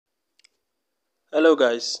Hello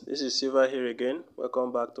guys, this is Silver here again.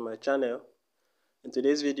 Welcome back to my channel. In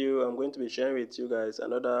today's video, I'm going to be sharing with you guys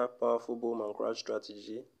another powerful boom and crash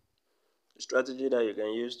strategy. A strategy that you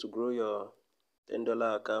can use to grow your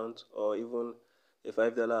 $10 account or even a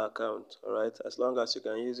 $5 account. Alright, as long as you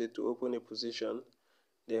can use it to open a position,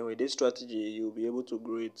 then with this strategy, you'll be able to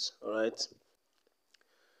grow it. Alright.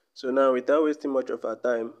 So now, without wasting much of our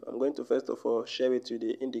time, I'm going to first of all share with you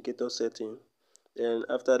the indicator setting. Then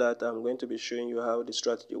after that, I'm going to be showing you how the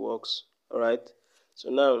strategy works. Alright. So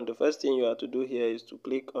now the first thing you have to do here is to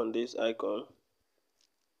click on this icon.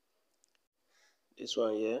 This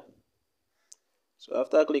one here. So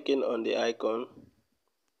after clicking on the icon,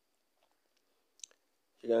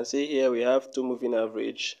 you can see here we have two moving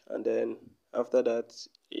average, and then after that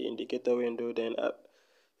the indicator window, then you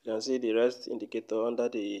can see the rest indicator under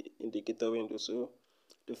the indicator window. So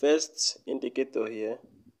the first indicator here,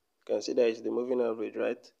 you can see that is the moving average,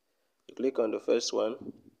 right? You click on the first one.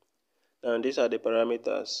 Now these are the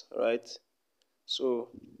parameters, right?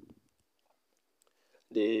 So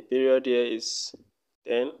the period here is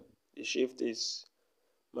 10, the shift is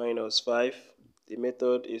 -5, the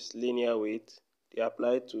method is linear weight, the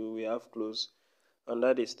apply to we have close,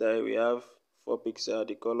 under the style we have 4 pixel,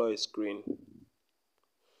 the color is green.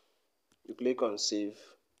 You click on save.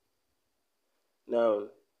 Now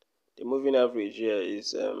the moving average here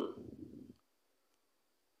is you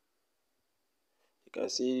can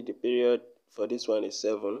see the period for this one is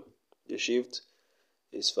 7, the shift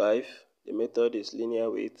is 5, the method is linear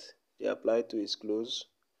weight, the apply to is close,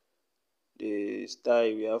 the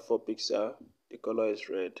style we have 4 pixel, the color is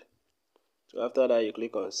red. So after that you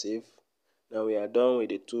click on save. Now we are done with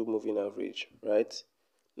the two moving average, right?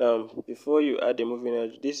 Now before you add the moving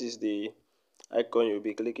average, this is the icon you'll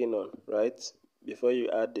be clicking on, right? Before you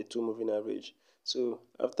add the two moving average. So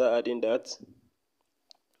after adding that,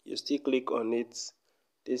 you still click on it,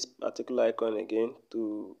 this particular icon again,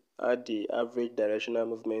 to add the average directional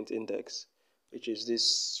movement index, which is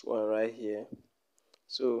this one right here.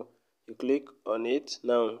 So you click on it.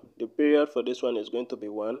 Now the period for this one is going to be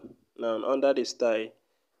 1. Now under the style,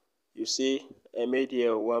 you see I made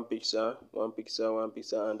here 1 pixel, 1 pixel, 1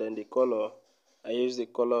 pixel, and then the color, I use the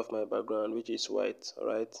color of my background, which is white.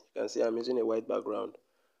 Alright, you can see I'm using a white background.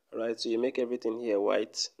 Alright, so you make everything here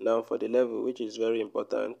white. Now for the level, which is very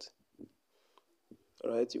important,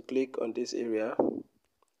 alright, you click on this area.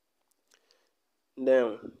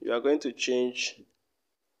 Then you are going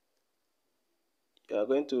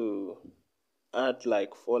to add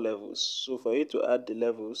like 4 levels. So for you to add the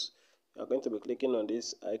levels, you are going to be clicking on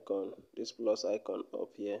this icon, this plus icon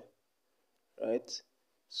up here, right?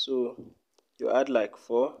 So you add like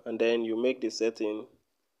 4, and then you make the setting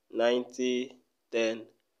 90, 10,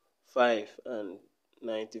 5, and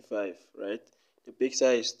 95, right? The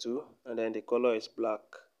pixel is 2, and then the color is black.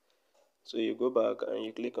 So you go back and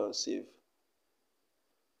you click on save.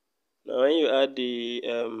 Now when you add the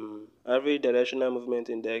average directional movement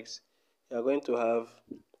index, you are going to have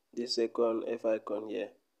this second F icon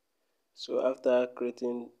here. So after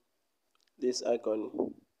creating this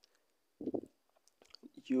icon,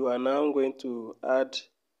 you are now going to add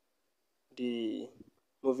the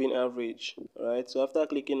moving average. Alright, so after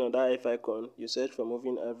clicking on that F icon, you search for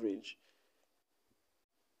moving average.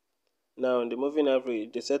 Now the moving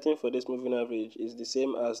average, the setting for this moving average is the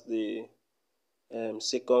same as the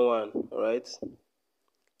second one. Alright,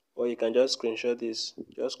 or you can just screenshot this,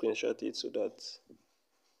 just screenshot it so that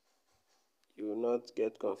you will not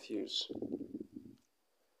get confused.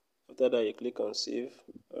 After that you click on save.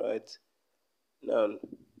 Alright, now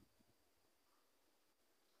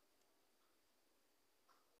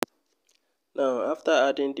after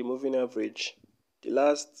adding the moving average, the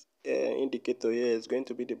last indicator here is going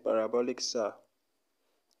to be the parabolic SAR,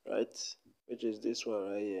 right, which is this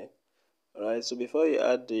one right here. Alright, so before you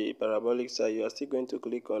add the parabolic SAR, you are still going to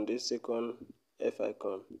click on this second F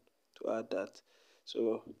icon to add that.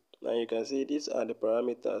 So now you can see these are the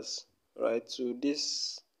parameters, right? So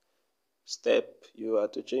this step you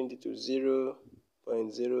have to change it to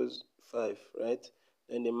 0.05, right?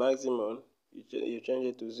 Then the maximum you change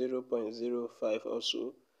it to 0.05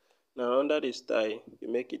 also. Now under the style you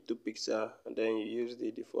make it 2 pixel, and then you use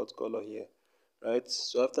the default color here, right?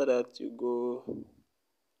 So after that you go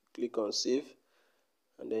click on save,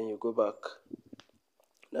 and then you go back.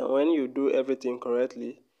 Now when you do everything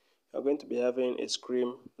correctly, you're going to be having a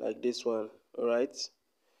screen like this one. Alright,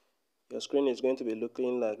 your screen is going to be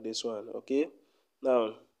looking like this one. Okay,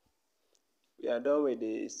 now we are done with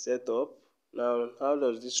the setup. Now how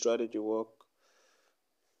does this strategy work?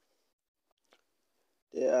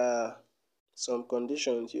 There are some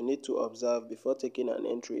conditions you need to observe before taking an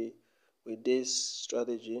entry with this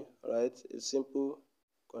strategy. All right, it's simple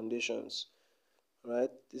conditions. All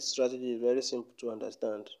right, this strategy is very simple to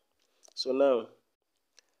understand. So now,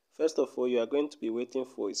 first of all, you are going to be waiting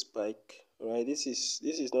for a spike. All right, this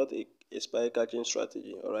is not a spike catching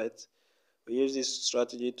strategy. All right, we use this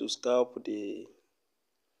strategy to scalp the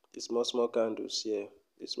small candles here,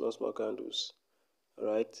 the small candles.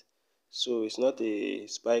 All right, so it's not a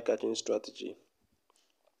spike catching strategy.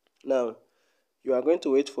 Now you are going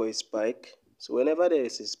to wait for a spike. So whenever there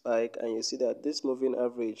is a spike and you see that this moving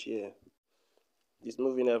average here, this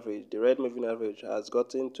moving average, the red moving average has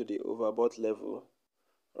gotten to the overbought level,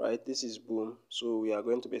 right? This is boom, so we are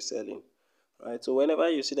going to be selling, right? So whenever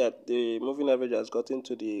you see that the moving average has gotten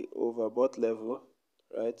to the overbought level,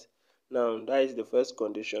 right? Now that is the first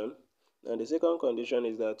condition. And the second condition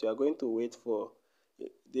is that you are going to wait for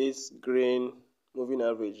this green moving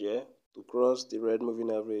average here to cross the red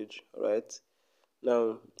moving average, right?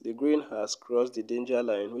 Now the green has crossed the danger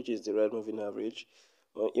line, which is the red moving average.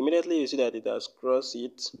 Immediately you see that it has crossed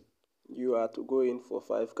it, you are to go in for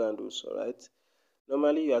 5 candles. All right,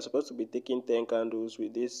 normally you are supposed to be taking 10 candles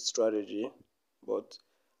with this strategy, but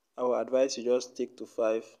I will advise you just stick to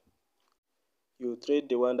 5. You trade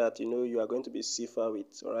the one that you know you are going to be safer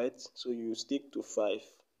with. All right, so you stick to 5.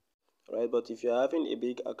 All right, but if you are having a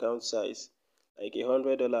big account size, like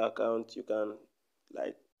 $100 account, you can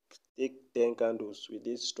like take 10 candles with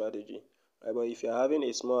this strategy. Right, but if you're having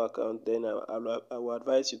a small account, then I will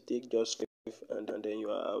advise you take just 5 and then you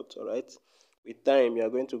are out. All right, with time you are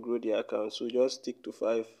going to grow the account, so just stick to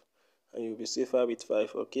 5 and you'll be safer with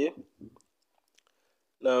 5. Okay,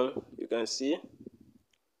 now you can see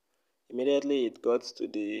immediately it got to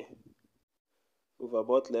the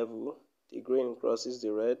overbought level, the green crosses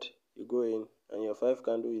the red, you go in and your 5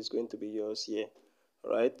 candle is going to be yours here.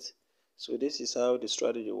 All right, so this is how the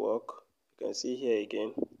strategy work. You can see here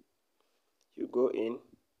again, you go in,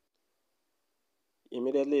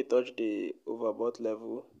 immediately touch the overbought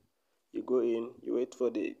level, you go in, you wait for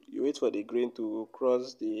the green to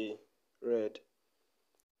cross the red,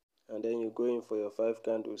 and then you go in for your 5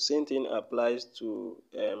 candles. Same thing applies to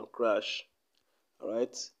crash. All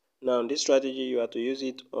right, now this strategy you have to use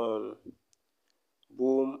it on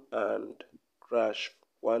boom and crash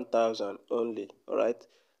 1000 only. All right,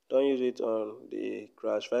 don't use it on the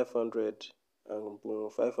crash 500 and boom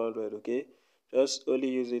 500. Okay, just only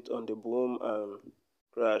use it on the boom and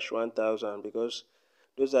crash 1000, because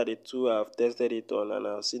those are the two I've tested it on and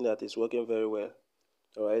I've seen that it's working very well.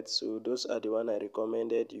 All right, so those are the one I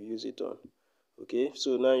recommended you use it on. Okay,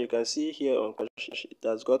 so now you can see here on crash it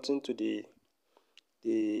has gotten to the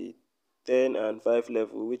 10 and 5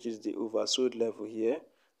 level, which is the oversold level here.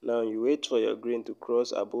 Now you wait for your green to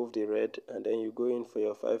cross above the red and then you go in for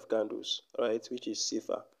your 5 candles, right, which is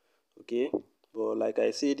safer. Okay, but like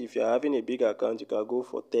I said, if you're having a big account, you can go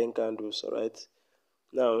for 10 candles. All right,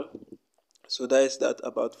 now so that is that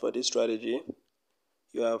about for this strategy.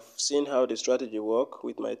 You have seen how the strategy work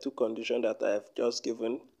with my 2 conditions that I have just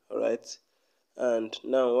given. All right, and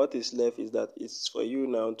now what is left is that it's for you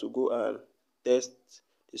now to go and test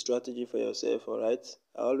the strategy for yourself. All right,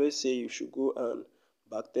 I always say you should go and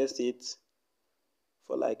back test it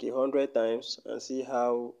for like 100 times and see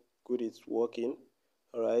how good it's working.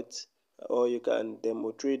 All right, or you can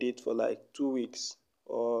demo trade it for like 2 weeks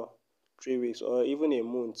or 3 weeks or even a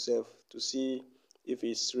month self to see if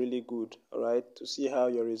it's really good. All right, to see how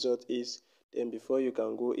your result is, then before you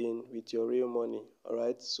can go in with your real money. All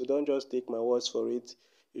right, so don't just take my words for it.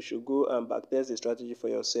 You should go and backtest the strategy for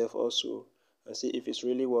yourself also and see if it's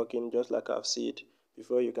really working, just like I've said,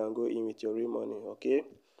 before you can go in with your real money. Okay,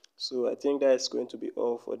 so I think that's going to be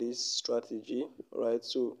all for this strategy. All right,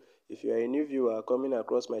 so if you are a new viewer coming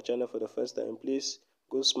across my channel for the first time, please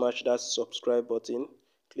go smash that subscribe button,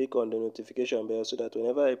 click on the notification bell so that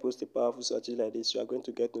whenever I post a powerful strategy like this, you are going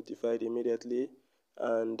to get notified immediately.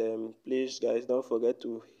 And please guys, don't forget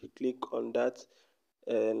to click on that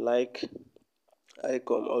like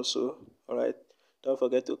icon also. All right, don't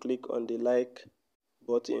forget to click on the like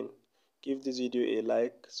button. Give this video a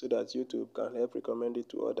like so that YouTube can help recommend it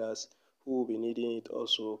to others who will be needing it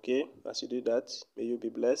also. Okay, as you do that, may you be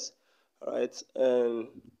blessed. All right, and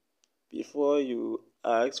before you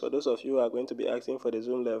ask, for those of you who are going to be asking for the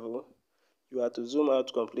zoom level, you have to zoom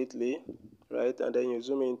out completely, right, and then you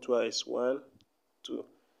zoom in twice. 1, 2.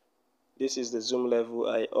 This is the zoom level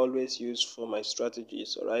I always use for my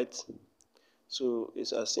strategies. All right, so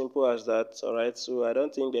it's as simple as that. All right, so I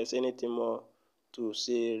don't think there's anything more to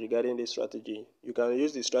say regarding this strategy. You can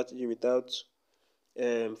use the strategy without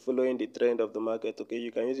following the trend of the market. Okay,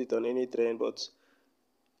 you can use it on any trend, but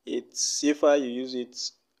it's safer you use it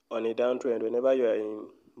on a downtrend whenever you are in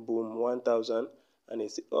boom, 1000, and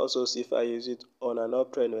it's also safer use it on an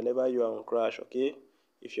uptrend whenever you are on crash. Okay,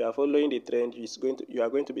 if you are following the trend, you are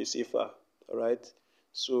going to be safer. All right,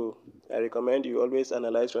 so I recommend you always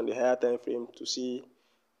analyze from the higher time frame to see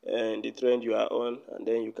the trend you are on, and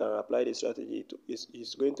then you can apply the strategy.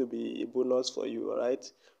 It's going to be a bonus for you. All right,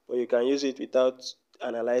 but you can use it without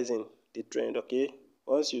analyzing the trend. Okay,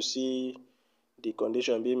 once you see the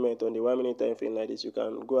condition being met on the 1 minute time frame like this, you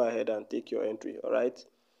can go ahead and take your entry. All right,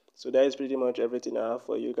 so that is pretty much everything I have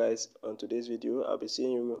for you guys on today's video. I'll be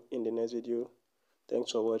seeing you in the next video.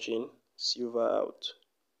 Thanks for watching. Silver out.